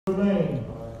Remain.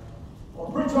 I'll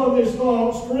preach on this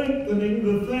thought, strengthening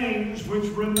the things which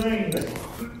remain.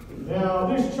 Now,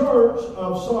 this church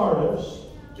of Sardis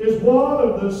is one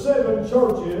of the 7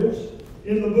 churches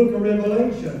in the book of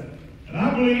Revelation. And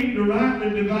I believe to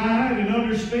rightly divide and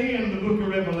understand the book of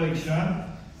Revelation,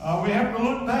 we have to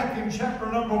look back in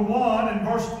chapter number 1 and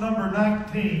verse number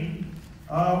 19,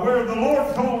 where the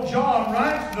Lord told John,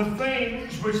 "Write the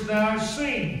things which thou hast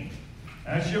seen."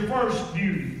 That's your first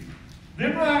duty.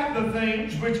 Then write the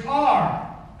things which are.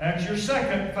 That's your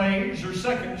second phase or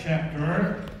second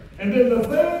chapter. And then the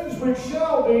things which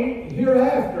shall be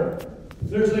hereafter.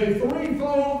 There's a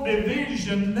threefold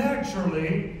division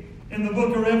naturally in the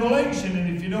book of Revelation.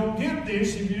 And if you don't get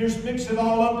this, if you just mix it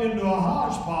all up into a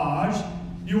hodgepodge,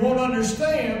 you won't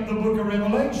understand the book of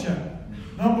Revelation.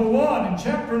 Number 1, in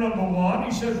chapter number 1,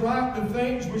 he says, "Write the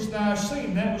things which thou hast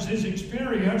seen." That was his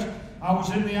experience. I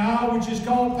was in the isle which is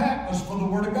called Patmos for the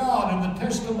Word of God and the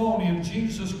testimony of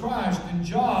Jesus Christ. And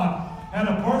John had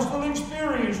a personal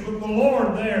experience with the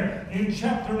Lord there in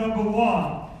chapter number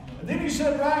 1. And then he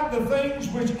said, "Write the things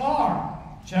which are."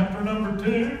 Chapter number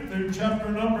 2 through chapter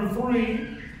number 3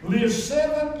 lists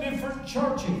 7 different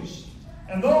churches.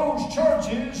 And those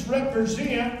churches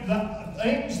represent the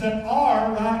things that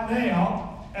are right now,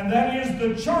 and that is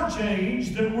the church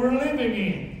age that we're living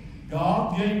in.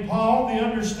 God gave Paul the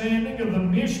understanding of the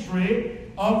mystery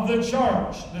of the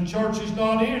church. The church is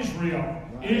not Israel.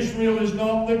 Right. Israel is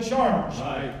not the church.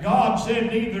 Right. God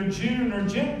said neither Jew nor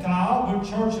Gentile, but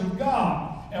church of God.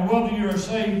 And whether you're a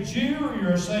saved Jew or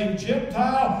you're a saved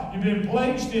Gentile, you've been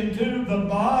placed into the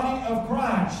body of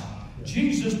Christ.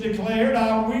 Jesus declared,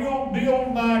 "I will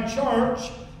build my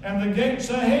church, and the gates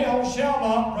of hell shall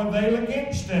not prevail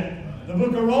against it." The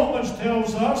book of Romans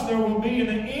tells us there will be an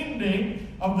ending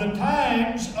of the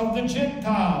times of the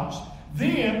Gentiles.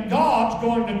 Then God's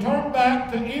going to turn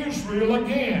back to Israel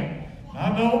again. I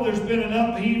know there's been an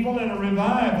upheaval and a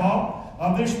revival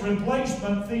of this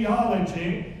replacement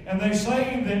theology, and they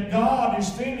say that God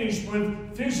is finished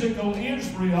with physical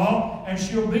Israel and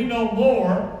she'll be no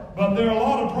more. But there are a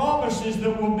lot of promises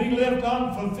that will be left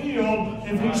unfulfilled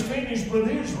if He's finished with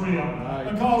Israel.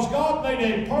 Because God made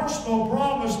a personal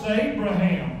promise to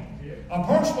Abraham, a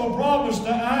personal promise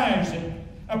to Isaac,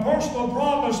 a personal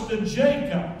promise to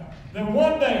Jacob, that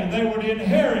one day they would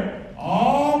inherit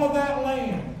all of that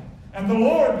land. And the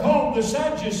Lord told the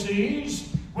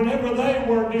Sadducees, whenever they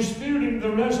were disputing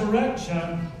the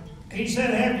resurrection, He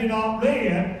said, "Have you not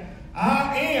read,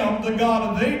 I am the God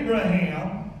of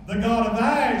Abraham, the God of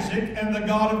Isaac, and the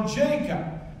God of Jacob.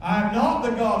 I am not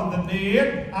the God of the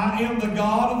dead, I am the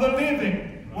God of the living."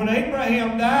 When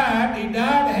Abraham died, he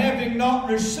died having not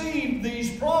received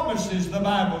these promises, the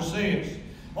Bible says.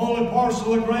 Only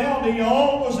parcel of ground he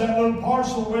owned was that little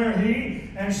parcel where he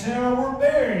and Sarah were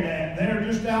buried at, there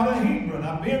just out of Hebron.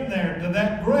 I've been there to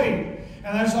that grave.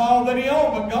 And that's all that he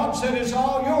owned. But God said, "It's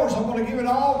all yours. I'm going to give it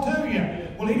all to you."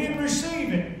 Well, he didn't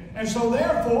receive it. And so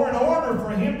therefore, in order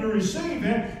for him to receive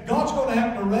it, God's going to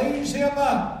have to raise him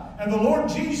up. And the Lord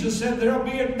Jesus said there'll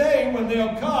be a day when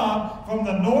they'll come from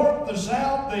the north, the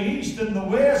south, the east, and the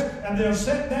west, and they'll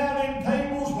sit down in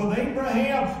tables with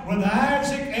Abraham, with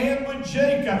Isaac, and with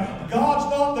Jacob. God's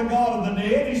not the God of the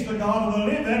dead, He's the God of the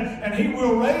living, and He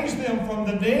will raise them from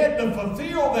the dead to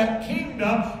fulfill that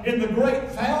kingdom in the great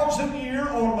 1,000-year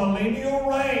or millennial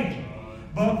reign.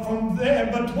 But from there,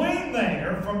 between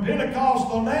there, from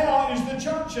Pentecostal now, is the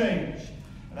church age.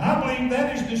 And I believe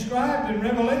that is described in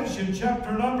Revelation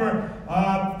chapter number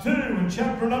 2 and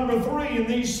chapter number 3 in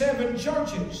these 7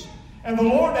 churches. And the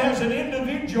Lord has an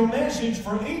individual message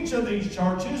for each of these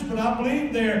churches, but I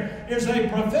believe there is a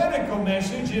prophetical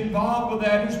message involved with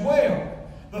that as well.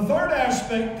 The third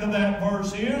aspect to that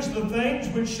verse is the things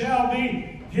which shall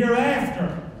be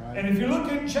hereafter. And if you look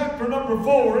in chapter number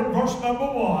 4 and verse number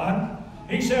 1,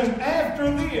 he says, "After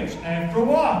this," after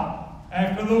what?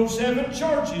 After those 7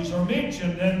 churches are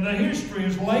mentioned and the history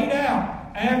is laid out.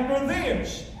 "After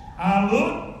this, I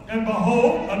looked, and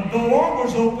behold, a door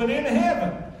was open in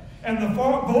heaven. And the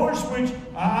voice which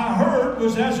I heard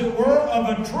was as it were of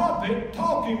a trumpet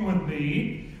talking with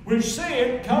me, which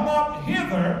said, Come up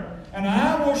hither, and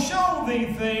I will show thee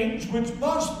things which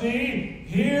must be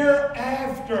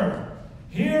hereafter."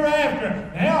 Hereafter.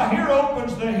 Now here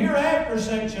opens the hereafter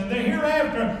section. The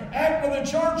hereafter, after the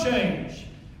church age.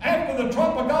 After the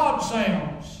trump of God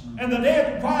sounds, and the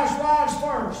dead in Christ rise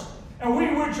first, and we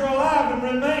which are alive and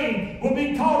remain will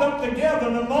be caught up together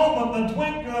in a moment, the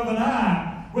twinkling of an eye.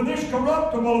 With this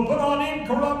corruptible put on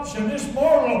incorruption, this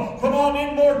mortal put on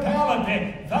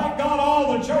immortality. Thank God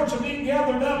all the church will be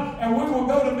gathered up, and we will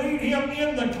go to meet Him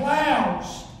in the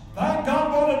clouds. Thank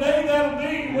God for the day that'll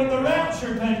be when the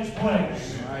rapture takes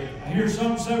place. Right. I hear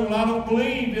some say, well, I don't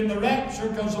believe in the rapture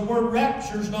because the word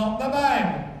rapture is not in the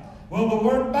Bible. Well, the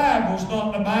word Bible's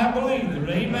not in the Bible either.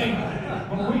 Amen.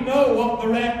 But we know what the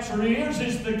rapture is.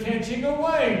 It's the catching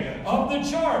away of the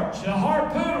church, the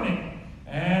harpooning.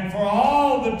 And for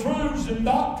all the truths and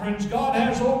doctrines, God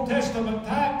has Old Testament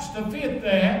types to fit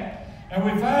that. And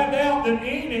we find out that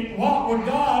Enoch walked with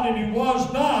God and he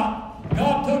was not.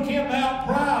 God took him out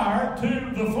prior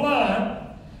to the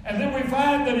flood. And then we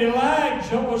find that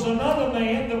Elijah was another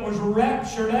man that was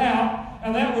raptured out.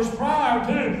 And that was prior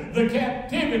to the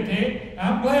captivity.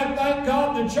 I'm glad, thank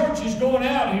God, the church is going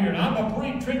out here. And I'm a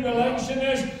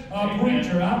pre-tribulationist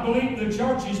preacher. I believe the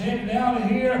church is headed out of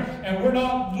here. And we're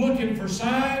not looking for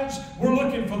signs. We're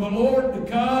looking for the Lord to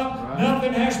come. Right.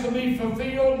 Nothing has to be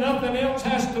fulfilled. Nothing else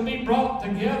has to be brought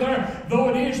together. Though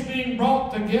it is being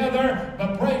brought together.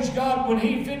 But praise God, when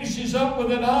He finishes up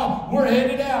with it all, we're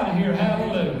headed out of here.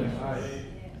 Hallelujah. Right.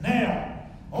 Now,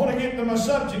 I want to get to my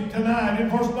subject tonight in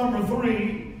verse number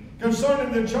 3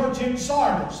 concerning the church in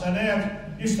Sardis. And as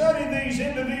you study these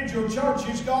individual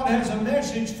churches, God has a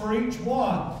message for each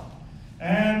one.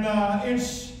 And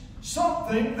it's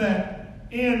something that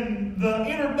in the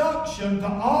introduction to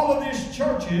all of these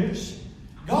churches,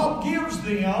 God gives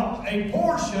them a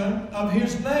portion of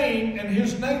His name and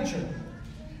His nature.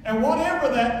 And whatever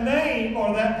that name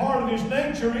or that part of His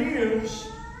nature is,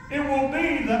 it will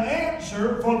be the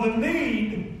answer for the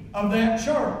need of that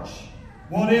church,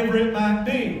 whatever it might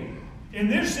be. In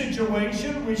this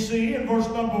situation, we see in verse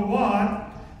number 1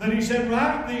 that He said,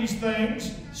 write these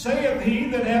things, saith he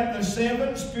that hath the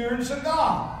 7 spirits of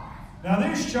God. Now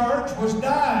this church was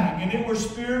dying and it was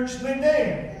spiritually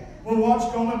dead. Well,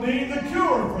 what's going to be the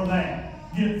cure for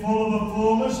that? Get full of the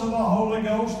fullness of the Holy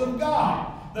Ghost of God.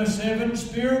 The 7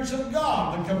 spirits of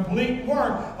God, the complete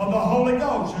work of the Holy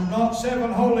Ghost. There's not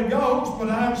 7 Holy Ghosts, but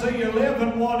Isaiah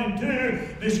 11, 1 and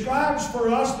 2 describes for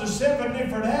us the 7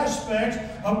 different aspects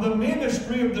of the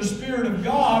ministry of the Spirit of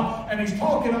God, and he's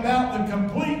talking about the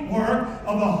complete work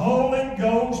of the Holy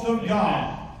Ghost of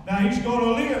God. Now he's going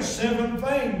to list 7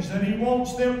 things that he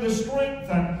wants them to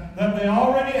strengthen that they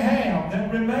already have,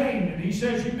 that remain. And he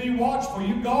says, you be watchful,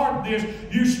 you guard this,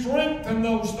 you strengthen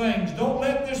those things. Don't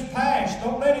let this pass,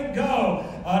 don't let it go.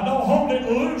 Don't hold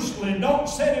it loosely, don't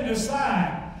set it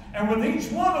aside. And with each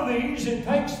one of these, it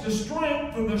takes the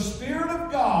strength of the Spirit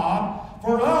of God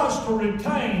for us to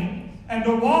retain and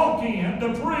to walk in,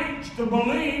 to preach, to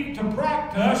believe, to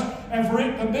practice, and for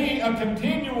it to be a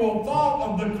continual thought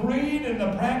of the creed and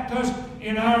the practice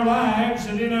in our lives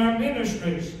and in our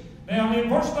ministries. Now, in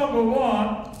verse number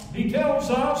 1, he tells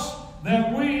us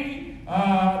that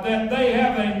that they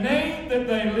have a name, that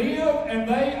they live, and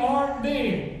they aren't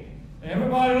dead.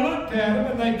 Everybody looked at them,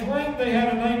 and they claimed they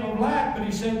had a name of life, but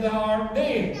he said they aren't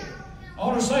dead. I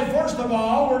want to say, first of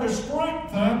all, we're to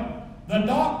strengthen the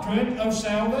doctrine of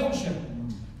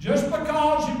salvation. Just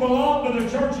because you belong to the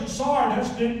church at Sardis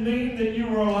didn't mean that you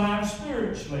were alive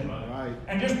spiritually. Right.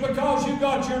 And just because you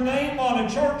got your name on a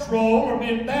church roll or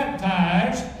been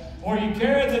baptized, or you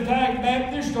carry the tag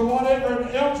Baptist or whatever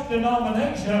else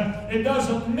denomination, it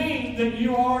doesn't mean that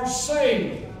you are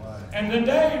saved. Right. And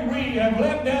today we have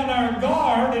let down our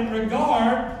guard in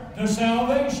regard to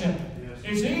salvation.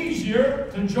 It's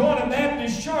easier to join a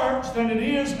Baptist church than it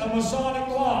is a Masonic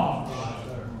lodge.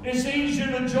 It's easier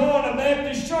to join a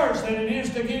Baptist church than it is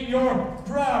to get your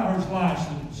driver's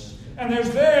license. And there's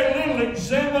very little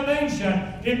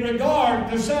examination in regard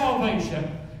to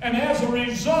salvation. And as a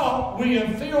result, we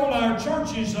have filled our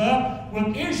churches up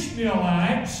with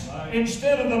Ishmaelites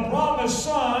instead of the promised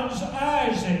sons,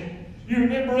 Isaac. You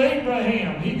remember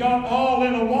Abraham. He got all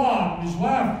in a wad. His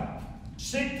wife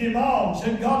sicked him on,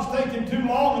 said, God's taking too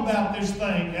long about this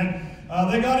thing. And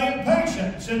they got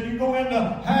impatient. Said, you go into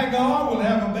Hagar, we'll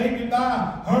have a baby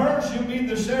by her. She'll be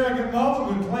the surrogate mother.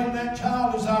 We'll claim that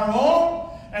child as our own.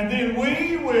 And then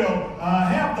we will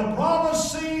have the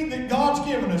promised seed that God's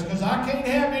given us. Because I can't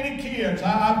have any kids.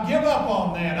 I give up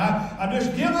on that. I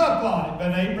just give up on it.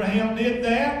 But Abraham did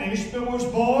that. Ishmael was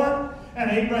born. And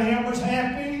Abraham was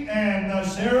happy. And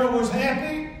Sarah was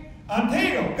happy.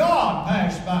 Until God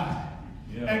passed by.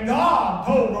 And God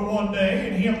told her one day,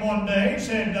 and him one day,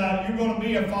 said, you're going to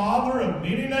be a father of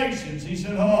many nations. He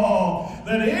said, oh,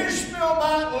 that Ishmael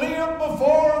might live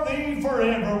before thee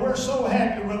forever. We're so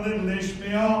happy with little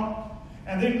Ishmael.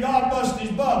 And then God busted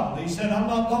his bubble. He said, I'm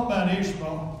not talking about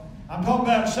Ishmael. I'm talking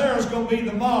about Sarah's going to be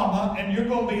the mama, and you're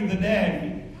going to be the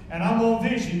daddy. And I'm going to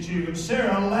visit you. And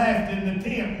Sarah laughed in the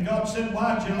tent. And God said,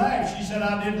 why'd you laugh? She said,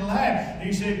 I didn't laugh.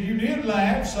 He said, you did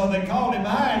laugh. So they called him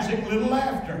Isaac, little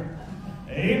laughter.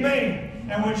 Amen.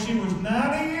 And when she was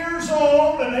 90 years years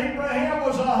old and Abraham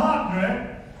was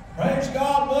 100. Praise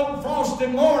God, one frosty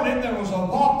morning there was a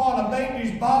whop on a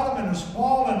baby's bottom and a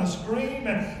squall and a scream,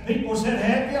 and people said,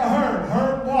 have you heard?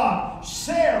 Heard what?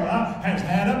 Sarah has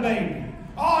had a baby.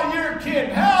 Oh, you're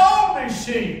kidding. How old is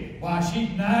she? Why, she's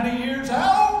 90 years.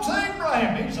 How old's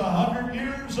Abraham? He's 100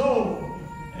 years old.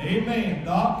 Amen.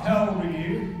 Doc, how old are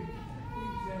you?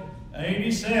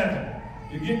 87.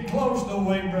 You're getting close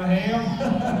though,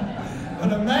 Abraham.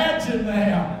 But imagine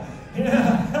now.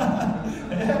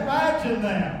 Imagine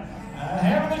now.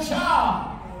 Having a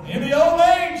child in the old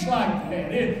age like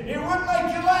that. It wouldn't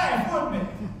make you laugh, wouldn't it?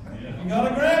 You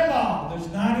got a grandma that's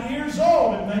 90 years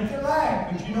old, it'd make you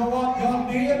laugh. But you know what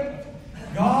God did?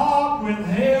 God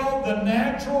withheld the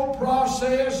natural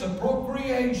process of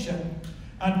procreation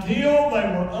until they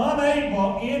were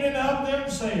unable in and of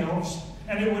themselves,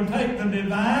 and it would take the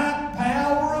divine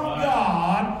power of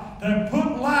God to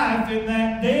put life in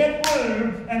that dead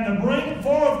womb and to bring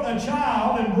forth a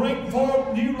child and bring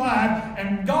forth new life.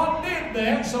 And God did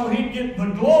that so He'd get the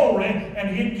glory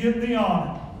and He'd get the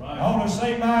honor. Right. I want to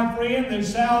say, my friend, that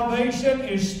salvation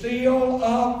is still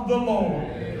of the Lord.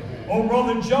 Old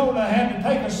Brother Jonah had to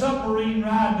take a submarine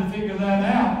ride to figure that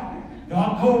out.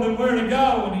 God told him where to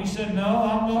go, and he said, no,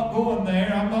 I'm not going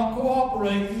there. I'm not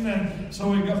cooperating. And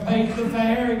so he got paid the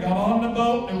fare. He got on the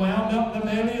boat, and he wound up in the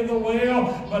belly of the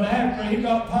whale. But after he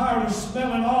got tired of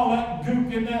smelling all that gook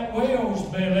in that whale's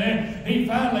belly, he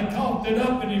finally coughed it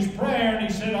up in his prayer, and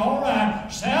he said, all right,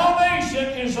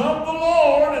 salvation is of the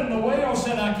Lord. And the whale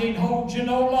said, I can't hold you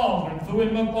no longer, and threw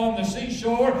him up on the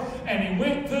seashore. And he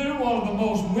went through one of the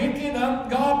most wicked,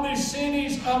 ungodly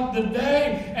cities of the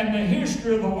day and the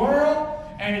history of the world.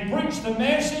 And he preached the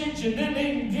message and didn't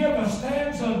even give a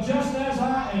stanza of just as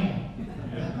I am.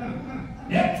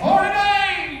 Yet 40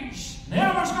 days,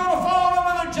 never's going to fall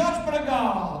under the judgment of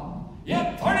God.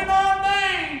 Yet 39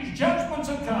 days, judgment's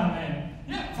a coming.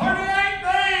 Yet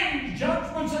 38 days,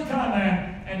 judgment's a coming.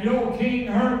 And the old king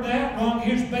heard that, rung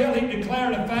his bell. He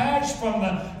declared a fast from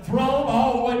the throne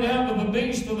all the way down to the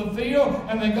beast of the field.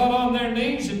 And they got on their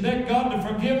knees and begged God to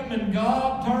forgive them. And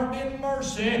God turned in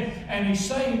mercy and He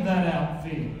saved that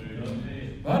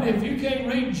outfit. But if you can't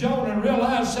read Jonah and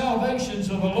realize salvation's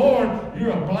of the Lord,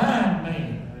 you're a blind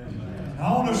man.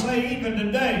 I want to say even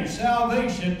today,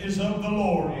 salvation is of the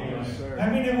Lord. How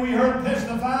many have we heard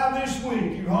testify this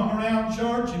week? You hung around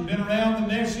church, you've been around the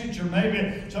message, or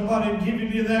maybe somebody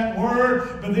giving you that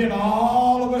word, but then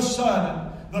all of a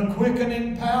sudden, the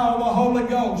quickening power of the Holy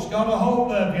Ghost got a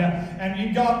hold of you, and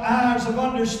you got eyes of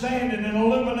understanding and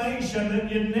illumination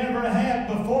that you'd never had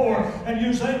before, and you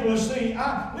was able to see.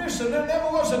 Listen, there never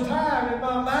was a time in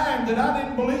my mind that I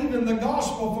didn't believe in the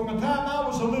gospel from the time I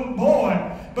was a little boy.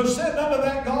 But sitting under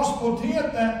that gospel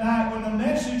tent that night when the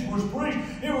message was preached,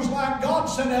 it was like God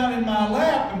sat down in my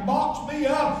lap and boxed me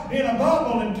up in a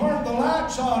bubble and turned the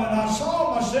lights on, and I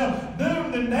saw myself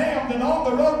doomed and damned and on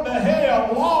the road to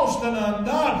hell, lost and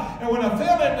undone. And when I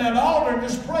fell in that altar and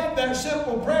just prayed that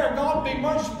simple prayer, God be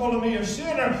merciful to me, a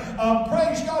sinner,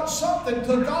 praise God, something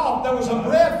took off. There was a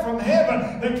breath from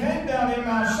heaven that came down in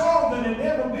my soul that had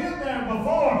never been there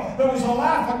before. There was a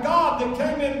life of God that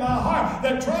came in my heart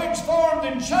that transformed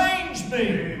and changed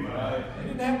me. Right. They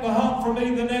didn't have to hunt for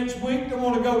me the next week to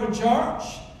want to go to church.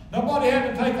 Nobody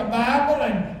had to take a Bible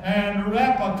and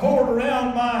wrap a cord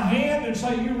around my hand and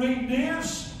say, you read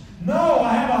this. No,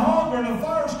 I had a hunger and a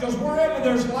thirst, because wherever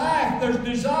there's life, there's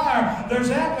desire, there's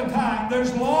appetite,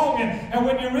 there's longing. And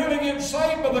when you really get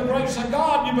saved by the grace of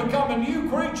God, you become a new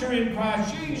creature in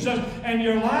Christ Jesus, and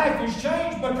your life is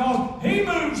changed because He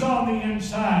moves on the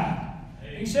inside.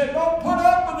 He said, don't put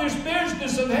up with this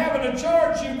business of having a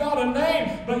church. You've got a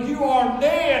name, but you are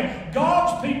dead.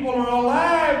 God's people are a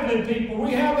lively people.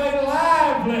 We have a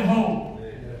lively hope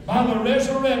by the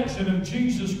resurrection of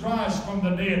Jesus Christ from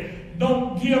the dead.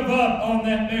 Don't give up on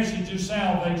that message of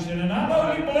salvation. And I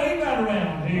know you believe that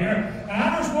around here. And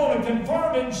I just want to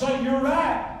confirm it and say, you're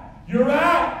right. You're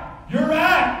right. You're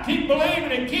right. Keep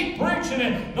believing it. Keep preaching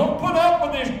it. Don't put up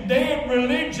with this dead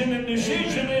religion and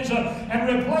decisionism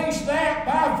and replace that,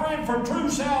 my friend, for true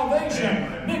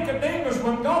salvation. Nicodemus,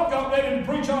 when God got ready to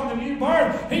preach on the new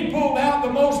birth, he pulled out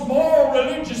the most moral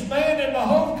religious man in the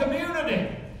whole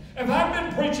community. If I'd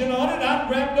been preaching on it, I'd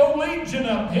grabbed old Legion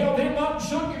up, held him up,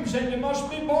 shook him, said, you must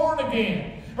be born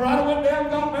again. Or I'd have went down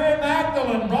and got Mary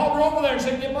Magdalene, brought her over there and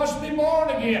said, you must be born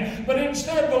again. But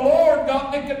instead, the Lord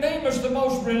got Nicodemus, the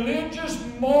most religious,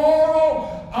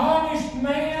 moral, honest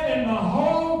man in the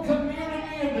whole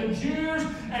community of the Jews,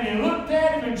 and he looked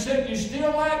at him and said, you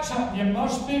still like something? You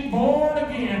must be born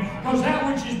again. Because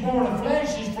that which is born of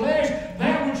flesh is flesh,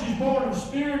 that which is born of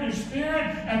spirit is spirit,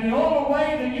 and the only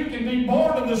way that you can be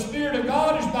born of the Spirit of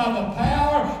God is by the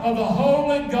power of the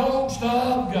Holy Ghost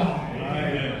of God.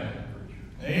 Amen.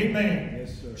 Amen.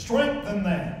 Yes, sir. Strengthen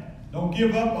that. Don't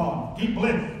give up on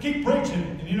it. Keep preaching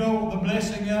it. And you know the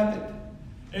blessing of it?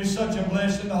 It's such a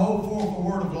blessing to hold forth the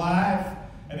word of life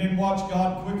and then watch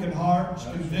God quicken hearts,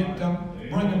 convict them,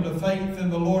 bring them to faith in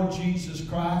the Lord Jesus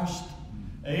Christ.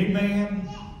 Amen.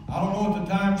 I don't know at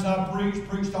the times I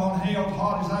preached on hell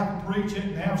hot as I can preach it,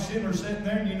 and have sinners sitting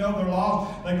there and you know they're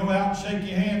lost. They go out and shake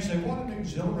your hand and say, what an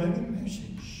exhilarating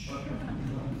message.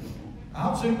 I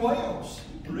was in Wales.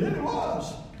 It really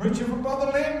was. Preaching for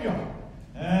Brother Lemuel.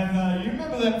 And you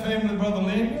remember that family, Brother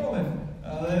Lemuel?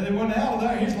 And they went out of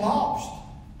there. He's lost.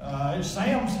 It's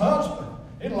Sam's husband.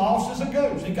 He lost as a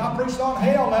goose. He got preached on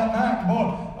hell that night.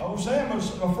 Boy, old Sam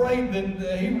was afraid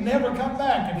that he would never come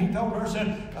back. And he told her,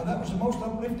 said, that was the most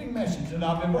uplifting message that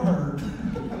I've ever heard.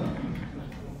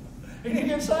 He didn't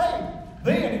get saved.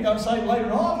 Then he got saved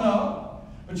later on, though.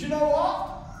 But you know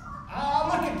what? I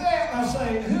look at that and I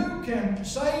say, who can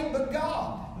save but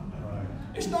God?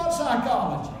 It's not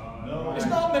psychology. It's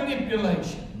not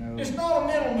manipulation. It's not a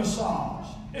mental massage.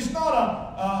 It's not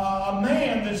a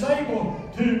man that's able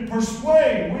to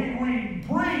persuade. We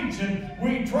preach and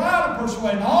we try to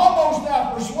persuade. Almost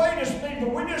not persuade us people.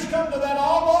 We just come to that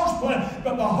almost point.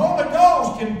 But the Holy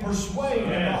Ghost can persuade,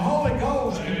 and the Holy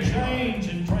Ghost can change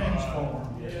and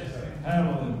transform.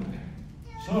 Hallelujah.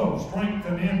 So,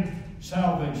 strengthen in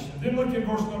salvation. Then look at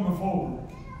verse number 4.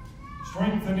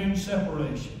 Strengthen in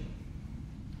separation.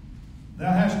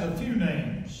 Thou hast a few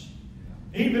names.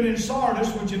 Even in Sardis,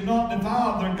 which have not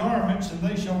defiled their garments, and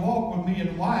they shall walk with me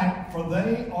in white, for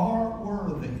they are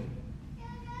worthy.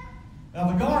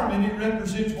 Now the garment, it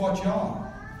represents what you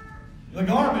are. The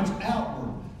garment's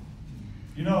outward.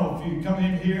 You know, if you come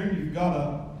in here and you've got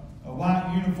a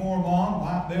white uniform on,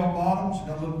 white bell bottoms,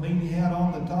 got a little beanie hat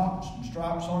on the top, some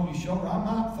stripes on your shoulder, I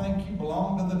might think you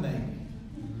belong to the Navy.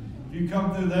 If you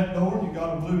come through that door and you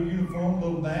got a blue uniform,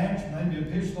 little badge, maybe a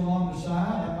pistol on the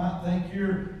side, I might think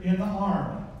you're in the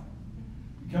Army.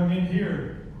 You come in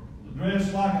here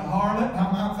dressed like a harlot,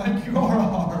 I might think you are a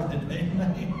harlot.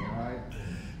 Amen. Right.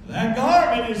 That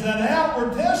garment is that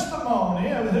outward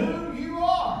testimony of who you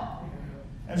are.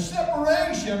 And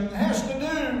separation has to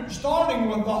do starting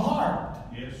with the heart.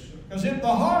 Yes, sir. Because if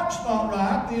the heart's not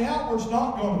right, the outward's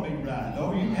not going to be right.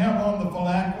 Oh, you can have on the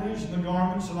phylacteries and the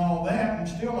garments and all that and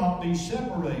still not be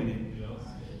separated.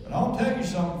 But I'll tell you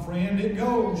something, friend. It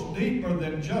goes deeper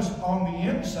than just on the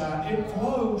inside. It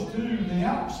flows to the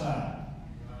outside.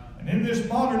 And in this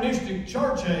modernistic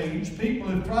church age, people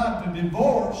have tried to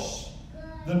divorce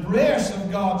the dress of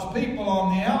God's people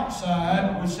on the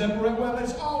outside with separate. Well,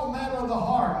 it's all a matter of the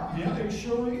heart. Yeah, it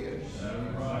sure is.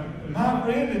 My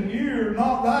friend, if you're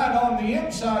not right on the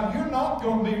inside, you're not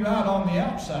going to be right on the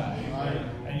outside. Right.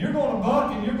 And you're going to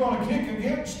buck and you're going to kick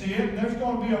against it, and there's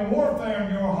going to be a warfare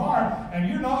in your heart, and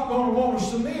you're not going to want to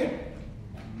submit.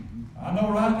 I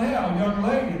know right now a young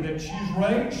lady that she's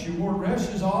raised, she wore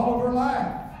dresses all of her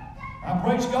life. I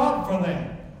praise God for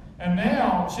that. And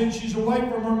now, since she's away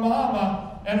from her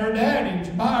mama and her daddy,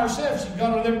 by herself, she's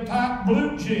got her them tight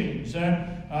blue jeans. And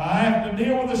I have to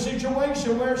deal with a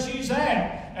situation where she's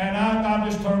at. And I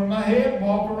just turn my head and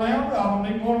walk around her. I don't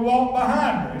even want to walk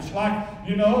behind her. It's like,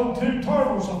 you know, two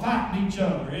turtles are fighting each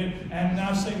other. And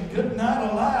I say, good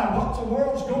night alive, what the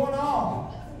world's going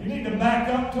on? You need to back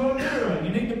up to a mirror. You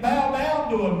need to bow down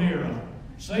to a mirror.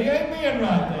 Say amen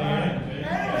right there. It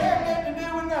don't have nothing to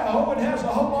do with that. Oh, it has a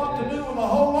whole lot to do with a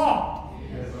whole lot.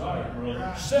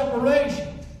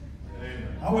 Separation.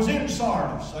 I was in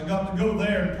Sardis. I got to go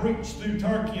there and preach through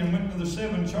Turkey and went to the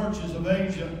 7 churches of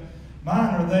Asia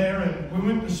Minor there, and we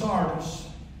went to Sardis.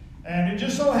 And it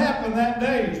just so happened that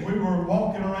day, as we were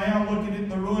walking around looking at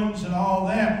the ruins and all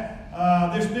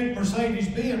that, this big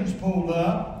Mercedes-Benz pulled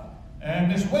up,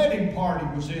 and this wedding party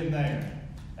was in there.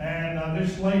 And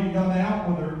this lady got out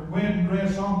with her wedding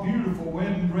dress on, beautiful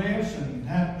wedding dress, and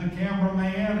had the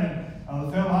cameraman, and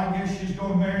the fella, I guess she's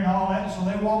going to marry and all that. So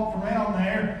they walked around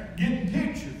there getting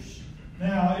pictures.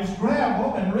 Now, it's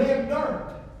gravel and red dirt.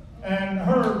 And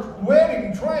her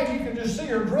wedding train, you can just see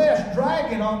her dress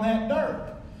dragging on that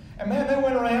dirt. And man, they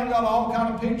went around, got all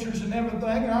kind of pictures and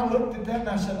everything. And I looked at that and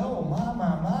I said, oh,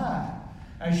 my.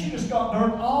 And she just got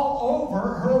dirt all over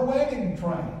her wedding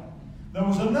train. There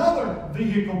was another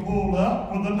vehicle pulled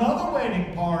up with another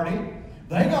wedding party.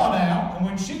 They got out, and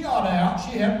when she got out,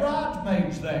 she had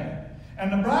bridesmaids there.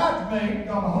 And the bridesmaid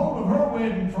got a hold of her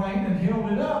wedding train and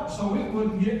held it up so it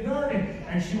wouldn't get dirty.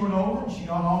 And she went over and she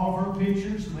got all of her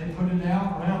pictures, and they put it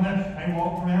out around that. They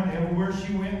walked around everywhere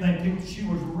she went. She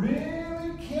was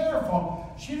really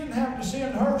careful. She didn't have to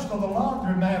send hers to the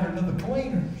laundromat or to the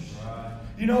cleaners. Right.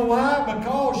 You know why?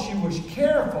 Because she was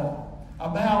careful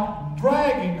about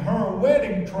dragging her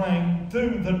wedding train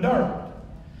through the dirt.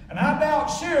 And I doubt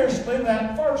seriously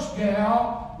that first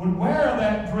gal would wear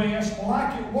that dress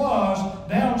like it was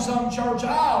down some church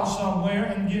aisle somewhere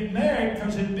and get married,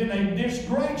 because it had been a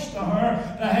disgrace to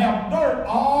her to have dirt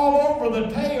all over the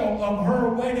tail of her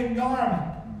wedding garment.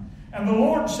 And the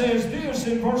Lord says this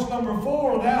in verse number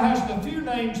 4, thou hast a few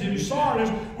names in Sardis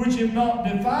which have not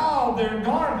defiled their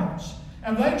garments,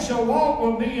 and they shall walk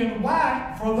with me in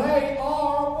white, for they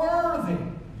are worthy.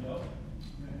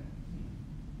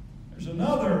 There's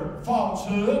another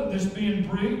falsehood that's being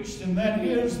preached, and that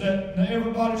is that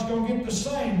everybody's going to get the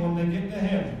same when they get to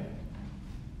heaven.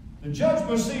 The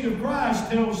judgment seat of Christ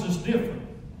tells us different.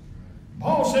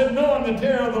 Paul said, knowing the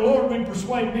terror of the Lord we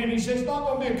persuade men. He says it's not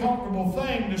going to be a comfortable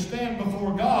thing to stand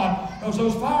before God, because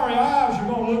those fiery eyes are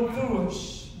going to look through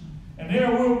us. And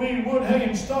there will be wood, hay,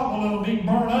 and stubble that will be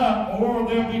burnt up, or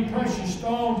there'll be precious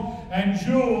stones and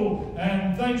jewel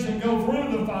and things that go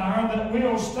through the fire that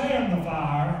will stand the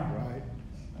fire.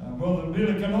 Brother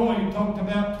Billy Canoy talked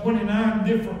about 29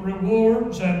 different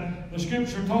rewards, and the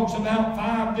Scripture talks about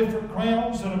 5 different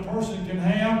crowns that a person can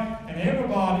have, and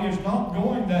everybody is not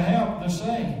going to have the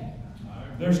same.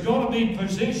 There's going to be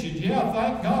positions. Yeah,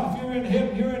 thank God if you're in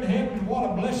heaven, you're in heaven.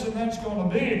 What a blessing that's going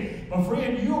to be. But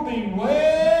friend, you'll be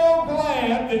well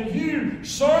glad that you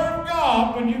serve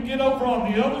God when you get over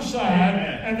on the other side.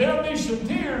 And there'll be some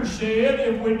tears shed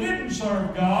if we didn't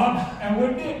serve God and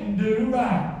we didn't do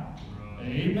right.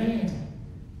 Amen.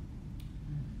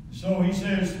 So he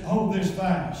says, hold this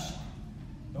fast.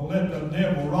 Don't let the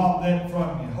devil rob that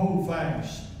from you. Hold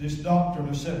fast this doctrine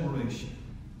of separation.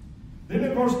 Then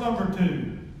in verse number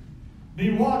 2,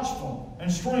 be watchful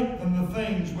and strengthen the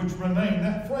things which remain.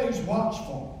 That phrase,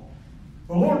 watchful,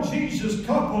 the Lord Jesus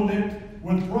coupled it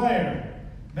with prayer.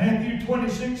 Matthew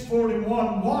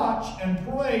 26:41, watch and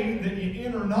pray that ye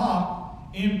enter not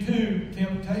into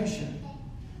temptation.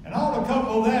 And I want to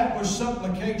couple that with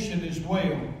supplication as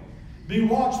well. Be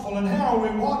watchful. And how are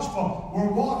we watchful?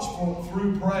 We're watchful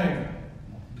through prayer.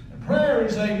 And prayer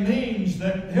is a means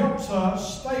that helps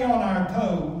us stay on our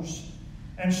toes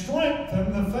and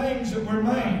strengthen the things that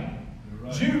remain.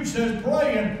 Right. Jude says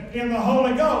praying in the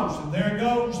Holy Ghost. And there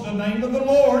goes the name of the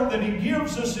Lord that he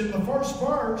gives us in the first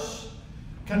verse,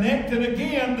 connected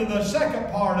again to the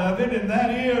second part of it, and that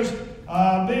is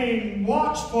being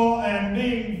watchful and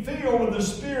being filled with the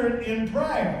Spirit in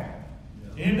prayer.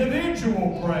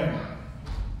 Individual prayer,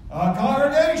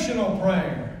 congregational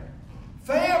prayer,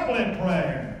 family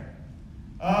prayer,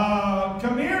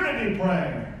 community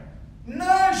prayer,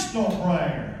 national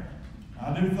prayer.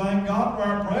 I do thank God for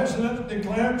our president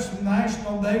declared some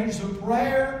national days of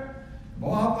prayer.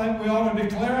 Boy, I think we ought to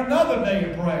declare another day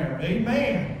of prayer.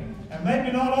 Amen. And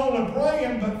maybe not only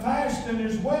praying, but fasting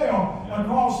as well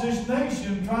across this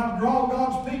nation, trying to draw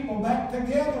God's people back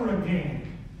together again.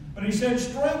 But he said,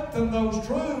 strengthen those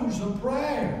truths of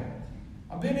prayer.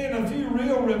 I've been in a few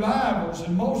real revivals,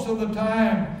 and most of the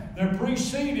time they're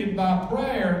preceded by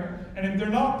prayer. And if they're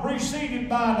not preceded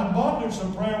by an abundance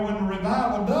of prayer, when the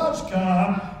revival does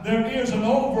come, there is an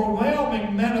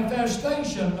overwhelming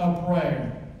manifestation of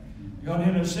prayer. Got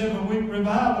in a 7-week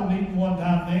revival meeting one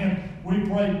time, man. We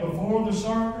prayed before the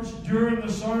service, during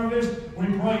the service. We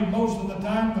prayed most of the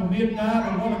time till midnight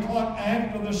or 1 o'clock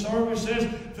after the services.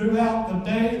 Throughout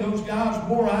the day, those guys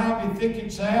wore ivy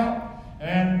thickets out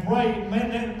and prayed.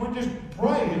 Man, we just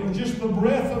prayed. It was just the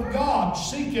breath of God,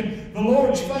 seeking the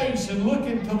Lord's face and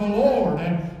looking to the Lord.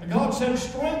 And God said,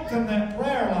 strengthen that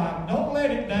prayer life. Don't let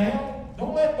it down.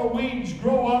 Don't let the weeds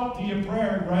grow up to your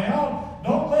prayer ground.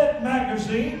 Don't let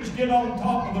magazines get on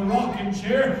top of the rocking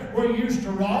chair where you used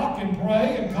to rock and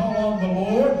pray and call on the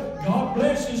Lord. God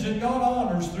blesses and God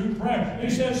honors through prayer.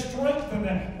 He says, strengthen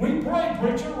that. We pray,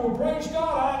 preacher. Well, praise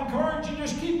God. I encourage you,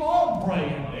 just keep on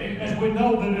praying. Amen. As we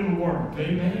know that it'll work.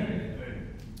 Amen.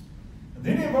 And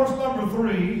then in verse number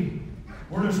 3,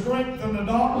 we're to strengthen the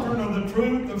doctrine of the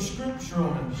truth of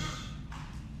scripturalness.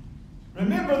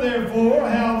 Remember, therefore,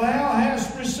 how thou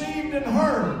hast received and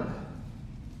heard.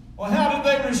 Well, how did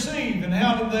they receive and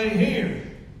how did they hear?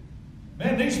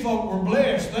 Man, these folk were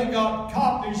blessed. They got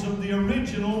copies of the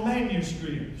original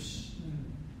manuscripts.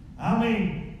 I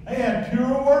mean, they had pure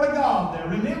Word of God there.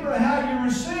 Remember how you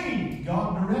received.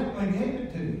 God directly gave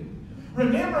it to you.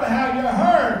 Remember how you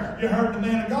heard. You heard the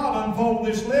man of God unfold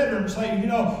this letter and say, you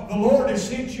know, the Lord has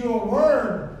sent you a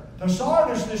word to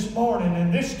Sardis this morning,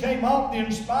 and this came off the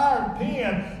inspired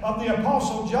pen of the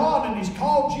Apostle John, and he's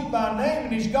called you by name,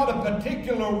 and he's got a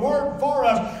particular word for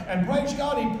us. And praise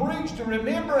God, he preached to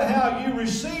remember how you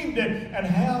received it and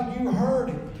how you heard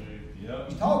it.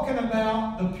 He's talking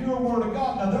about the pure Word of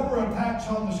God. Now, there were attacks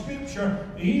on the Scripture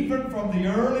even from the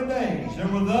early days. There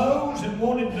were those that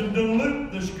wanted to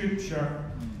dilute the Scripture.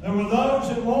 There were those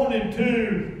that wanted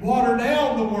to water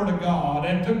down the Word of God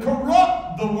and to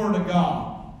corrupt the Word of God.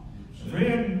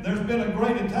 Friend, there's been a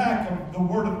great attack of the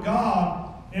Word of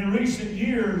God in recent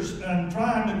years and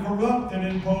trying to corrupt it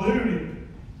and pollute it.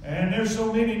 And there's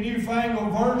so many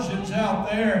newfangled versions out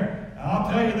there.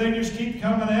 I'll tell you, they just keep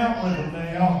coming out with them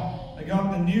now. They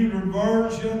got the neutered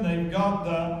version. They've got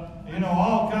the,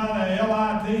 all kind of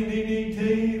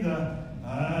LITDDT, the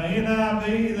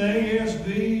NIV, the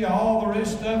ASV, all the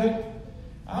rest of it.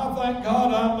 I thank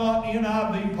God I'm not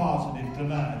NIV positive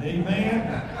tonight.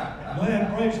 Amen.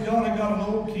 Glad, praise God, I got an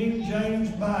old King James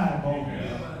Bible.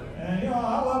 And,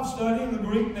 I love studying the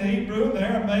Greek and the Hebrew, the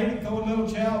Aramaic, throw a little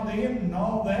Chaldean and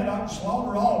all that. I can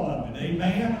slaughter all of it.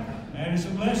 Amen. And it's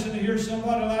a blessing to hear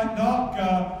somebody like Doc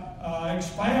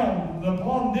expound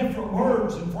upon different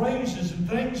words and phrases and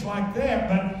things like that.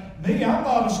 But me, I'm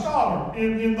not a scholar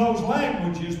in those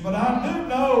languages, but I do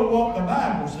know what the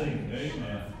Bible says.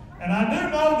 Amen. And I do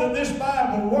know that this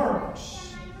Bible works.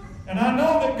 And I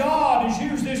know that God has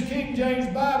used this King James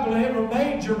Bible in every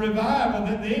major revival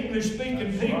that the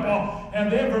English-speaking people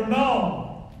have ever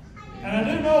known. And I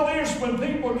do know this, when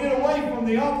people get away from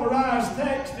the authorized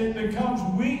text, it becomes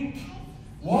weak,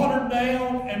 watered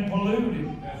down, and polluted.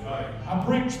 I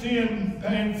preached in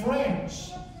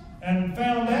France and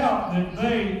found out that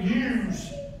they use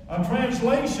a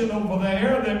translation over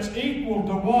there that's equal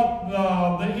to what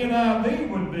the NIV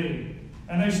would be.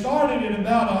 And they started it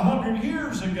about 100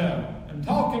 years ago. And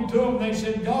talking to them, they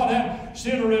said God had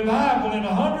sent a revival in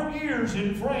 100 years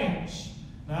in France.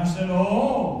 And I said,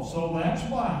 oh, so that's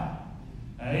why.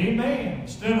 Amen.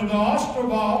 Instead of the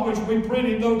Osterwald, which we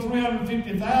printed, though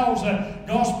 350,000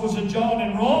 Gospels of John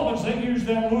and Romans, they used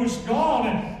that Louis Gahn,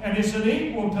 and it's an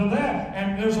equal to that.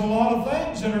 And there's a lot of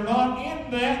things that are not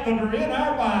in that are in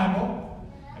our Bible.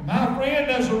 And my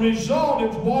friend, as a result,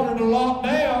 it's watered a lot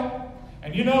down.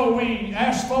 And we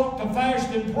asked folk to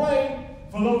fast and pray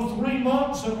for those 3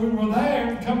 months that we were there,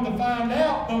 and come to find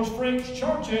out, those French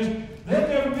churches, they've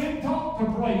never been taught to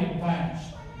pray and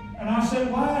fast. And I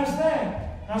said, why is that?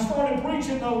 I started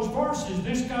preaching those verses.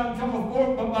 This kind cometh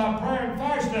forth but by prayer and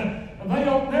fasting. And they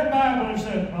opened their Bible and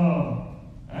said,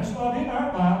 that's not in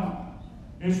our Bible.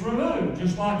 It's removed,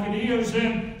 just like it is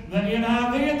in the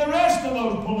NIV and the rest of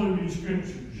those polluted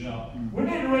scriptures. Yeah. We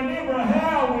need to remember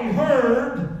how we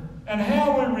heard and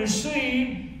how we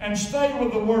received and stay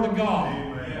with the Word of God.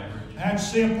 Amen.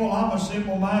 That's simple. I'm a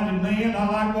simple-minded man. I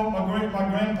like what my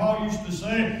grandpa used to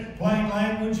say. Plain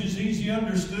language is easy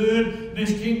understood.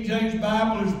 This King James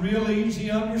Bible is real easy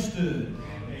understood.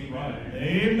 Amen.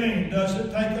 Amen.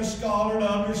 Doesn't take a scholar to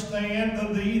understand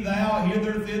the thee, thou,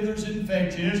 hither, thithers, and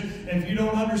fetches. If you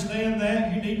don't understand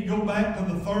that, you need to go back to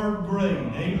the 3rd grade.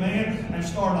 Amen. And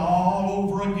start all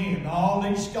over again. All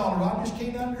these scholars, I just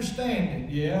can't understand it.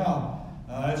 Yeah.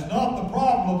 It's not the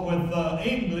problem with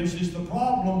English, it's the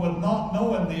problem with not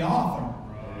knowing the author.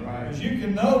 Because you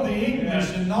can know the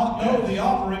English and not know the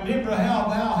author. Remember how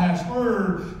thou hast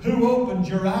heard, who opened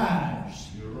your eyes,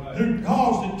 who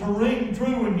caused it to ring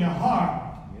true in your heart.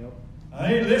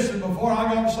 Hey, listen, before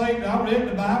I got saved, I read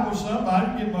the Bible some. I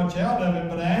didn't get much out of it,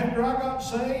 but after I got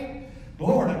saved,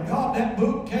 Lord of God, that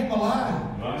book came alive.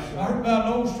 I heard about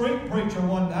an old street preacher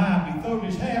one time. He threw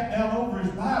his hat down over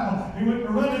his Bible. He went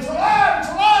to run, it's alive, it's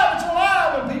alive, it's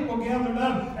alive. And people gathered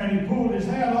up, and he pulled his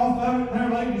hat off of it, and there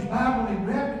laid his Bible, and he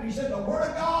grabbed it, and he said, the Word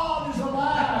of God is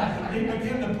alive. He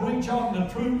began to preach on the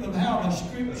truth of how the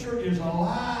Scripture is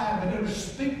alive, and it'll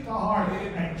speak to heart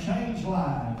and change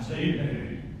lives.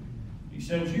 Amen. He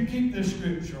says, you keep this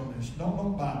Scripture on this.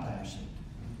 Don't bypass it.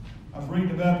 I was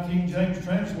reading about King James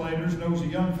translators. There was a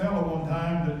young fellow one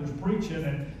time that was preaching,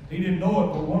 and he didn't know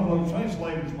it, but one of those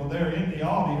translators were there in the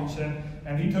audience, and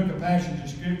he took a passage of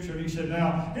Scripture, and he said,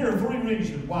 now, here are 3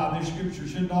 reasons why this Scripture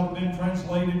should not have been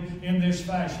translated in this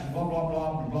fashion. Blah, blah,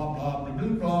 blah, blah, blah, blah, blah,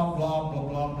 blah, blah, blah,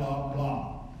 blah, blah,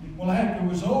 blah. Well, after it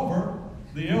was over,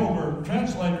 the elder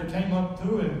translator came up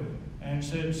to him and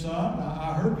said, son,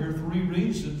 I heard your 3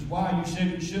 reasons why you said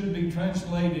it shouldn't be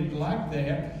translated like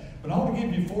that. But I want to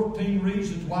give you 14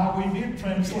 reasons why we did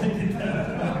translate it that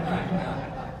way.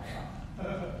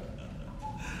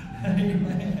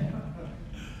 Amen.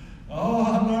 Oh,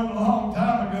 I learned a long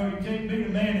time ago you can't beat a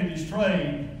man at his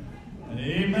trade.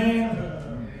 Amen.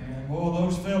 And boy,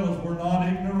 those fellows were not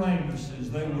ignoramuses.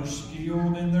 They were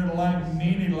skilled in their language,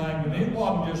 many languages. It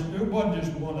wasn't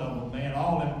just one of them, man.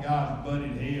 All them guys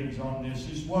butted heads on this.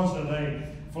 This wasn't a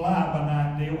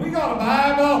fly-by-night deal. We got a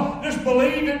Bible. Just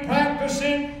believe it, practice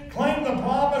it, claim the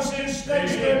promises, stay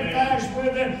steadfast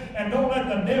with it, and don't let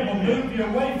the devil move you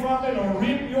away from it or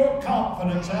rip your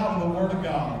confidence out of the Word of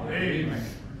God. Amen.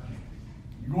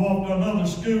 You go off to another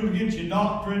school to get your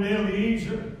doctorate,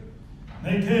 Eliezer.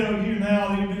 They tell you now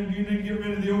that you need to get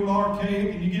rid of the old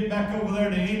archaic, and you get back over there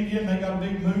to India, and they got a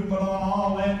big movement on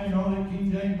all that, the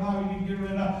King James Bible, you need to get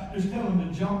rid of. Just tell them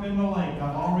to jump in the lake.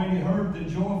 I've already heard the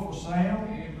joyful sound,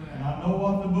 and I know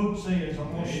what the book says.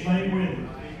 I'm going to stay with it.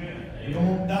 We don't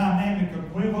want dynamic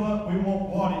equivalent. We want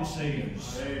what it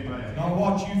says. Amen. Not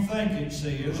what you think it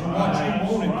says or what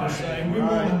you want it to say. We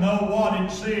want to know what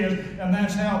it says. And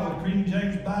that's how the King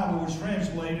James Bible was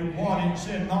translated. What it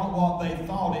said, not what they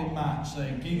thought it might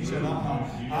say. King said,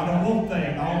 I don't want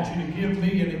that. I want you to give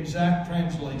me an exact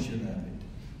translation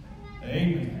of it.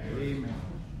 Amen. Amen.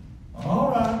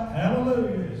 All right.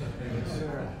 Hallelujah.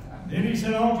 Then he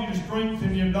said, I want you to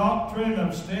strengthen your doctrine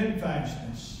of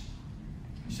steadfastness.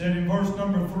 He said in verse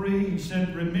number 3, he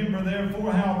said, remember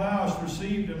therefore how thou hast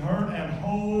received and heard, and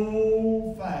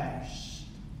hold fast.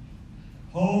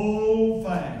 Hold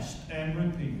fast and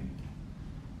repent.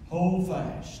 Hold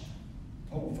fast.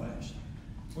 Hold fast.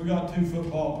 We got 2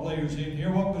 football players in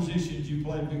here. What position did you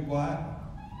play, Big White?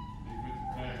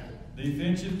 Defensive tackle.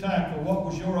 Defensive tackle. What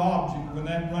was your object when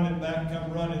that running back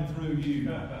come running through you?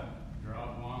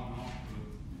 Drop one off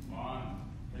the line,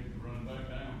 take the running back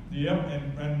down. Yep,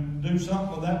 and do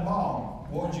something with that ball.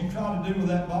 What did you try to do with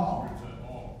that ball?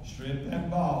 Strip that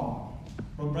ball.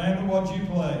 But Brandon, what did you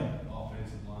play?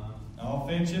 Offensive line.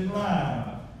 Offensive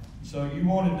line. So you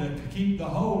wanted to keep the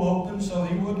hole open so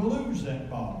he wouldn't lose that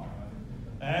ball.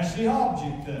 That's the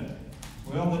object of it.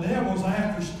 Well, the devil's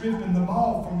after stripping the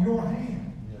ball from your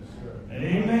hand. Yes, sir.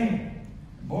 Amen.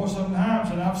 Boy, sometimes,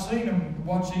 and I've seen him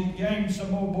watch these games,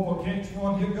 some old boy catch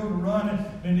one, he'll go to running,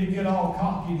 then he'll get all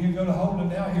cocky, he'll go to holding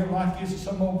down here like this, and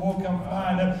some old boy come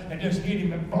flying up and just hit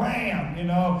him and blam,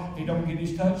 he don't get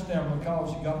his touchdown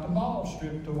because he got the ball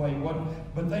stripped away.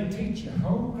 But they teach you,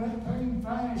 hold that thing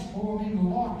fast, boy, and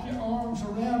lock your arms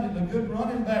around it. The good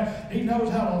running back, he knows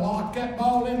how to lock that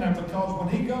ball in there, because when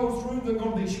he goes through, they're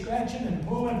going to be scratching and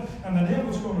pulling, and the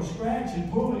devil's going to scratch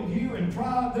and pull at you and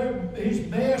try his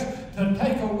best to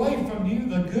take away from you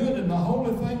the good and the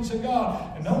holy things of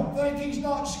God. And don't think he's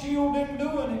not skilled in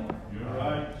doing it. You're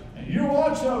right. And you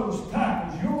watch those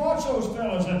tackles, you watch those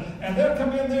fellas, and they'll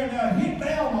come in there and they'll hit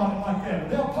down on it like that.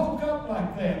 They'll poke up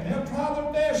like that. They'll try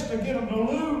their best to get them to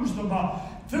lose the ball.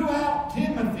 Throughout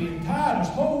Timothy and Titus,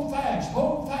 hold fast,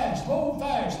 hold fast, hold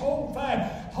fast, hold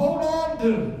fast. Hold on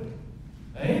to it.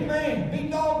 Amen. Be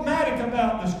dogmatic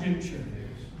about the Scripture.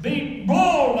 Be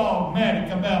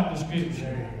bull-dogmatic about the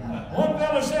Scripture. One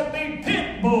fellow said, be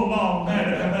pit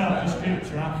bull-dogmatic about the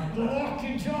Scripture. Lock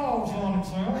your jaws on it.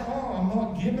 Say, I'm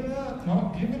not giving up,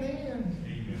 not giving in.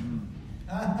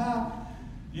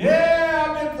 Yeah,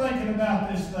 I've been thinking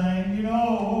about this thing.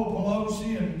 Old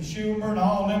Pelosi and Schumer and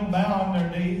all them bowing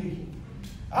their knee.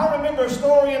 I remember a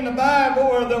story in the Bible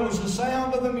where there was the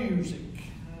sound of the music.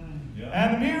 Yeah.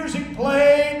 And the music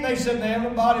played, and they said to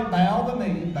everybody, bow the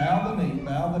knee, bow the knee,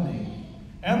 bow the knee.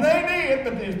 And they did,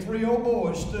 but there's 3 old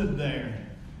boys stood there.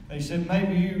 They said,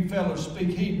 maybe you fellows speak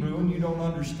Hebrew and you don't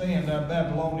understand our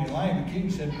Babylonian language. The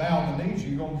king said, bow the knees,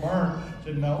 you're going to burn. I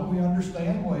said, no, we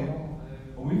understand well.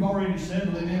 But we've already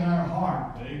settled it in our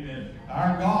heart. Amen.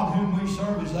 Our God whom we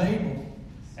serve is able.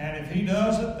 And if he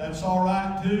does it, that's all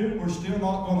right too. We're still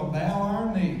not going to bow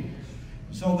our knees.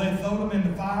 So they throw them in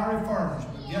the fiery furnace.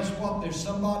 But guess what? There's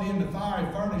somebody in the fiery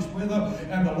furnace with them,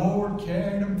 and the Lord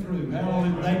carried them through.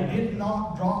 Hallelujah. They did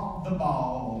not drop the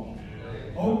ball.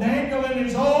 Oh, Daniel in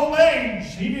his old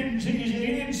age, he didn't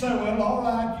say, well, all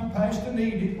right, you passed an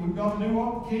edict. We've got to do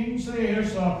what the king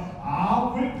says.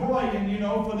 I'll quit praying,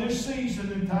 for this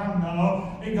season and time.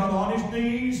 No, he got on his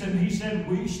knees and he said,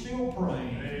 we still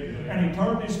pray. And he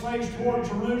turned his face toward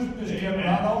Jerusalem, just kept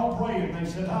right on praying. They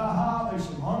said, there's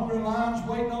some hungry lions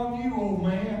waiting on you, old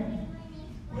man.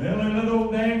 Well, they let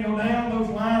old Daniel down. Those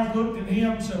lions looked at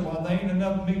him and said, well, they ain't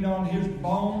enough meat on his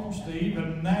bones to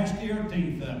even gnash their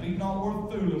teeth up. He's not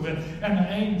worth fooling with. And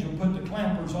the angel put the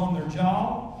clampers on their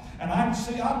jaw. And I'd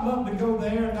love to go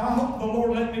there. And I hope the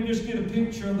Lord let me just get a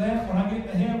picture of that when I get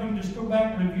to heaven. Just go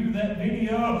back and review that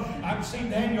video. I can see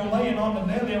Daniel laying on the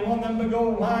belly of one of them big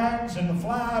old lions, and the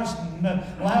flies, and the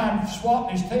lion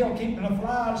swatting his tail, keeping the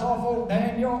flies off old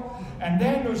Daniel. And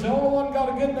Daniel's the only one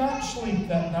got a good night's sleep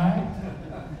that night.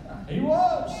 He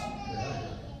was.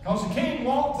 Because the king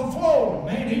walked the floor.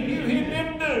 Man, he knew he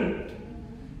didn't do it.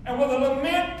 and with a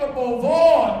lamentable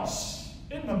voice.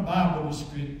 Isn't the Bible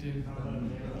descriptive?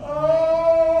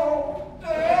 Oh,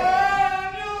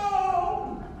 Daniel,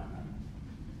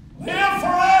 live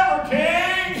forever,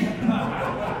 King.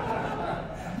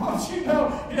 Don't you know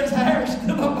his hair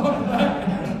still up on the back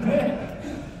of his neck?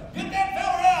 Get that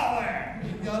fella out there.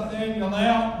 He got Daniel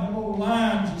out, and them old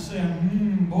lions are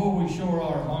saying, boy, we sure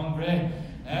are hungry.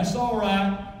 That's all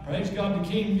right. Praise God, the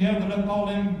king gathered up all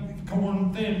them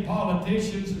corn-fed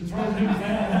politicians and thrown them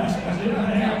down in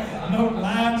there. And those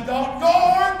lions got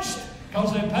gorged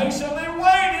because they patiently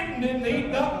waited and didn't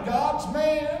eat up God's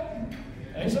man.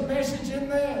 There's a message in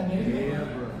there. Yeah.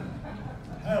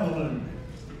 Hallelujah.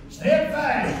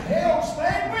 Steadfast. Hell,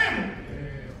 stay with it.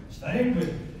 Stay with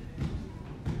it.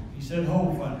 He said,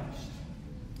 hold fast.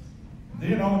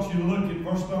 Then I want you to look at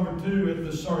verse number 2 at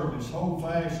the service. Hold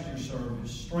fast your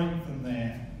service. Strengthen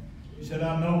that. He said,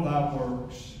 I know thy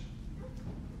works.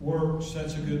 Works,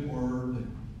 that's a good word.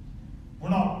 We're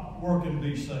not working to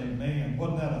be saved. Man,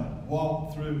 wasn't that a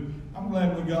walk through? I'm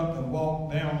glad we got to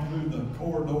walk down through the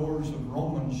corridors of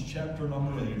Romans chapter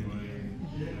number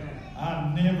 8.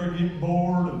 I never get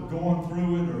bored of going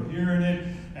through it or hearing it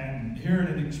and hearing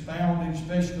it expounded,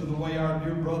 especially the way our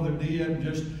dear brother did.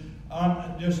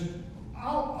 I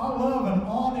love an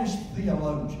honest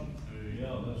theologian.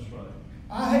 Yeah, that's right.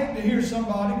 I hate to hear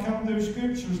somebody come through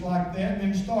scriptures like that and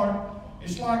then start.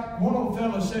 It's like one old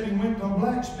fellow said he went to a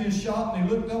blacksmith shop and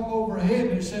he looked up overhead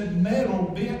and it said metal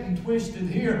bent and twisted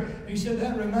here. He said,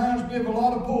 that reminds me of a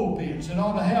lot of pulpits and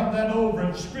ought to have that over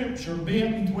at Scripture,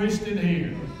 bent and twisted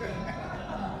here.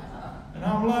 And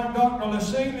I'm like Dr.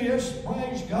 Lascelius,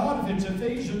 praise God, if it's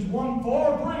Ephesians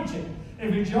 1:4, preach it.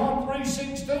 If it's John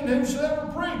 3:16,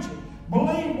 whosoever preach it.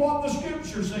 Believe what the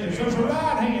Scripture says. There's a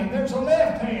right hand, there's a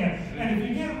left hand. And if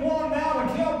you get one out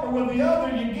of kilter with the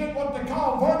other, you get what they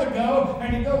call vertigo,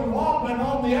 and you go wobbling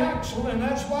on the axle, and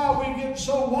that's why we get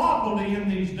so wobbly in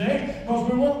these days,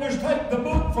 because we won't just take the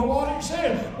book for what it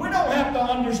says. We don't have to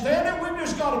understand it, we've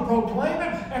just got to proclaim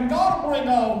it, and God will bring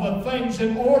all the things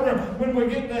in order. When we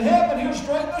get to heaven, He'll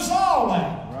straighten us all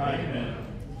out. Right. Amen.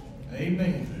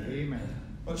 Amen. Amen.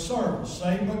 But service,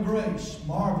 saved by grace,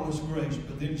 marvelous grace,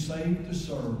 but then saved to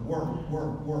serve. Work,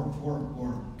 work, work, work,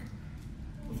 work.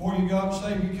 Before you got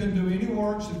saved, you couldn't do any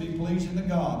works and be pleasing to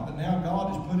God. But now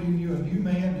God has put in you a new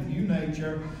man, a new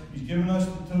nature. He's given us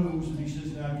the tools, and He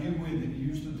says, now get with it,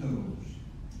 use the tools.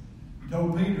 He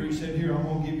told Peter, He said, here, I'm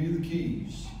going to give you the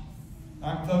keys.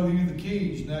 I can throw you the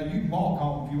keys. Now, you can walk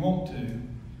on if you want to,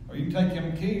 or you can take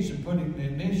them keys and put it in the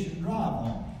ignition and drive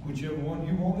on, whichever one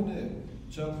you want to do.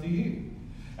 It's up to you.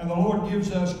 And the Lord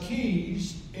gives us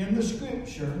keys in the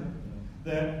Scripture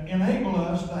that enable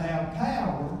us to have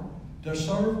power to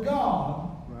serve God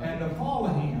and to follow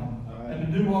Him and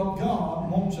to do what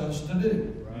God wants us to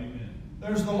do.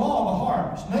 There's the law of the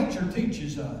harvest. Nature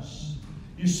teaches us.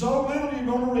 You sow little, you're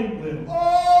going to reap little.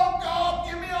 Oh,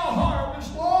 God, give me a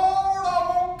harvest. Lord,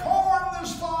 I want corn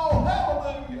this fall.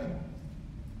 Hallelujah.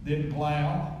 Didn't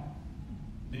plow.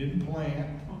 Didn't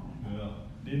plant.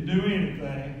 Didn't do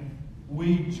anything.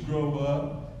 Weeds grow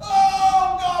up.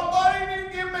 Oh, God, why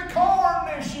didn't you give me corn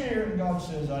this year? And God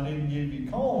says, I didn't give you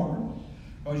corn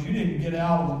because you didn't get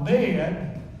out of the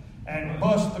bed and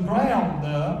bust the ground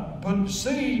up, put the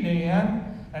seed in,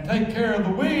 and take care of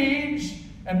the weeds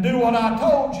and do what I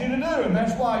told you to do. And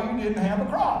that's why you didn't have a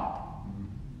crop.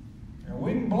 And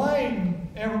we can blame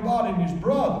everybody and his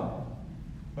brother.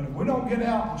 But if we don't get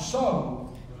out and sow,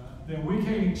 then we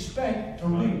can't expect to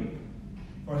reap.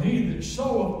 For he that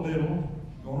soweth little,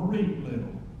 going to reap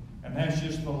little. And that's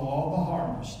just the law of the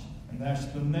harvest. And that's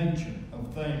the nature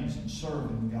of things in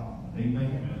serving God.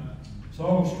 Amen.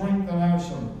 So strengthen our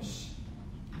service.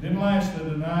 Then lastly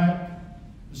tonight,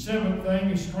 the seventh thing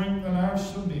is strengthen our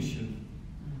submission.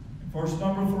 In verse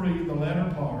number 3, the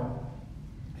latter part,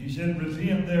 he said,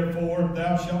 repent therefore, if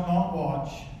thou shalt not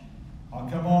watch. I'll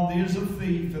come on thee as a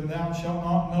thief, and thou shalt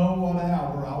not know what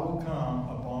hour I will come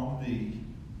upon thee.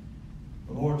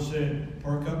 The Lord said,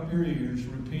 perk up your ears,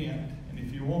 repent. And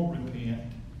if you won't repent,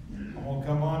 I'm going to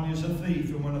come on you as a thief.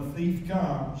 And when a thief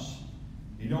comes,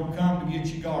 he don't come to get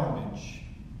you garbage.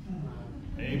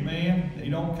 Amen. He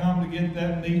don't come to get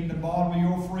that meat in the bottom of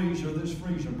your freezer that's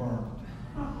freezer burnt.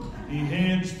 He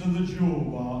heads to the jewel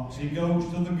box. He goes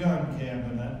to the gun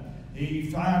cabinet. He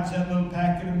finds that little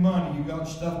packet of money you got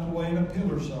stuffed away in a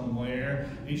pillar somewhere.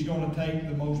 He's going to take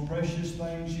the most precious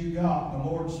things you got. And the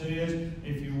Lord says,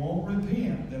 if you won't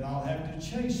repent, then I'll have to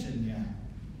chasten you.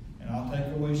 And I'll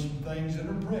take away some things that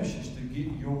are precious to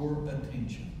get your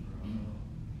attention.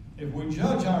 If we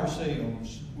judge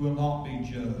ourselves, we'll not be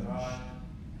judged.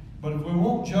 But if we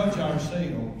won't judge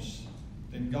ourselves,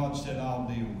 then God said, I'll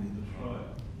deal with it. Right.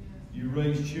 You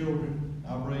raise children,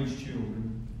 I've raised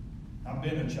children. I've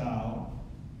been a child.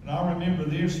 And I remember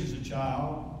this as a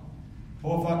child.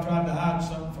 Boy, if I tried to hide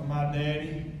something from my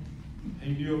daddy,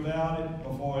 he knew about it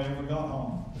before I ever got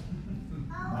home.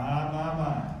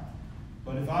 My.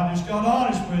 But if I just got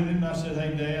honest with him, I said,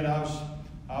 hey, Dad,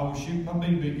 I was shooting my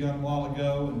BB gun a while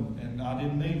ago, and I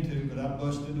didn't mean to, but I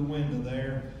busted the window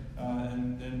there.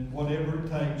 And whatever it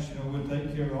takes, we'll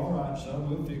take care of it. All right, son,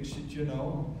 we'll fix it,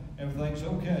 Everything's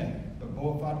okay. But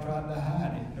boy, if I tried to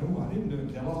hide it, no, I didn't do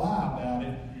it. Tell a lie about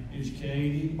it. Is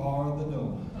Katie barred the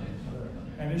door?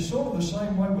 And it's sort of the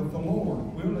same way with the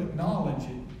Lord. We'll acknowledge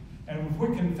it. And if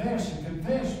we confess, and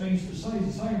confess means to say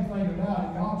the same thing about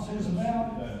it God says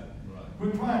about it.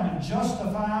 We're trying to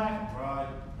justify it. Right.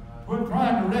 We're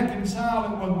trying to reconcile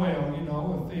it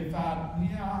with, if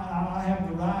I have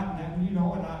the right, and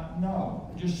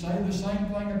no. Just say the same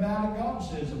thing about it God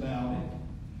says about it.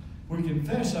 We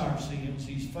confess our sins.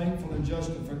 He's faithful and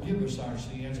just to forgive us our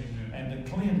sins and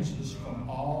to cleanse us from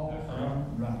all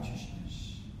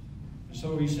unrighteousness. And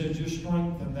so he says, just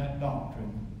strengthen that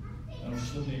doctrine of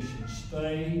submission.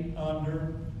 Stay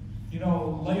under.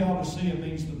 Laodicea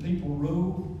means the people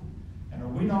rule. And are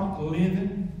we not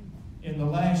living in the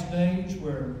last days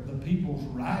where the people's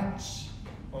rights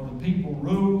or the people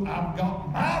rule? I've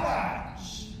got my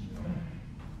rights.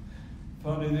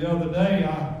 Funny, the other day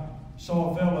I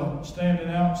saw a fella standing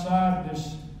outside.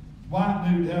 This white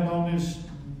dude had on this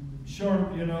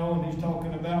shirt, and he's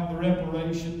talking about the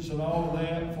reparations and all of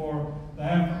that for the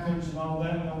Africans and all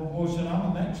that. And the old boy said,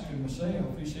 I'm a Mexican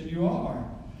myself. He said, you are?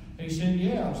 He said,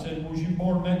 yeah. I said, was you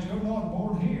born in Mexico? No, I was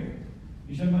born here.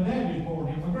 He said, my dad was born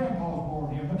here. My grandpa was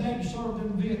born here. My dad served in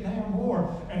the Vietnam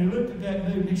War. And he looked at that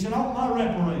dude and he said, I want my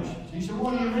reparations. He said,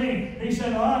 what do you mean? He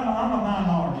said, I'm a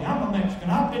minority. I'm a Mexican.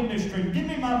 I've been mistreated. Give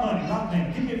me my money right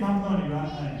now. Give me my money right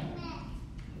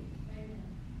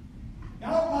now.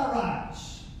 I want my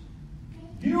rights.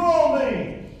 You owe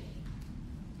me.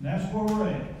 And that's where we're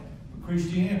at. But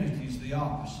Christianity is the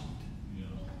opposite.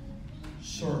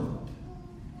 Servant.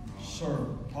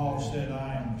 Servant. Paul said,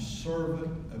 I am a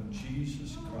servant of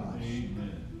Jesus Christ.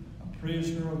 Amen. A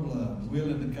prisoner of love,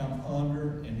 willing to come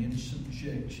under and in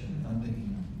subjection unto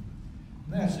him.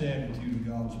 And that's the attitude of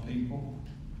God's people.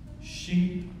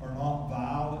 Sheep are not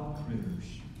violent critters.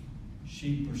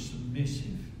 Sheep are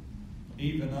submissive,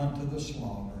 even unto the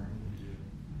slaughter.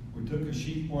 We took a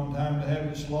sheep one time to have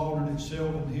it slaughtered at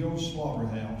Selden Hills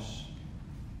Slaughterhouse.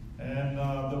 And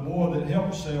the boy that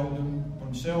helped Selden,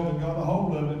 when Selden got a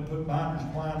hold of it, put binder's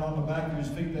twine on the back of his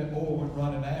feet, that boy went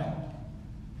running out.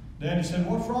 Daddy said,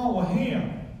 what's wrong with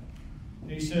him?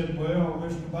 He said, well,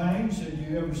 Mr. Bane, said,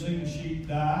 you ever seen a sheep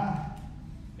die?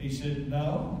 He said,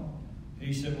 no.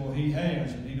 He said, well, he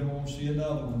has, and he don't want to see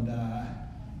another one die.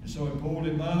 And so he pulled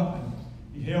him up, and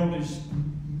he held his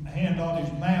hand on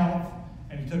his mouth,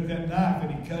 and he took that knife,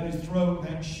 and he cut his throat,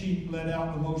 and that sheep let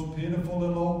out the most pitiful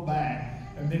little old bang.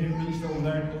 And then he reached over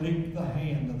there and licked the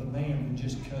hand of the man who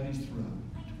just cut his throat.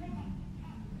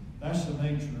 That's the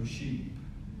nature of sheep.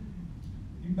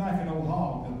 You back an old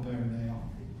hog up there now.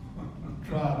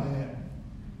 Try that.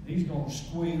 He's going to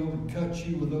squeal and cut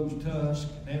you with those tusks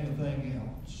and everything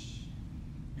else.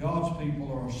 God's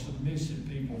people are submissive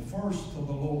people, first to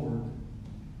the Lord,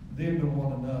 then to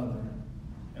one another.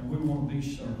 And we want to be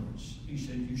servants. He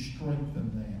said, you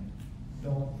strengthen them.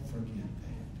 Don't forget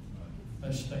that.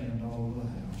 Let's stand all over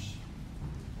the house.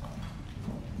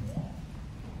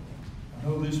 I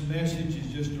know this message is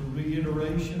just a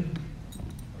reiteration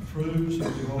of truths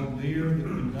that we hold dear, that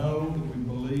we know, that we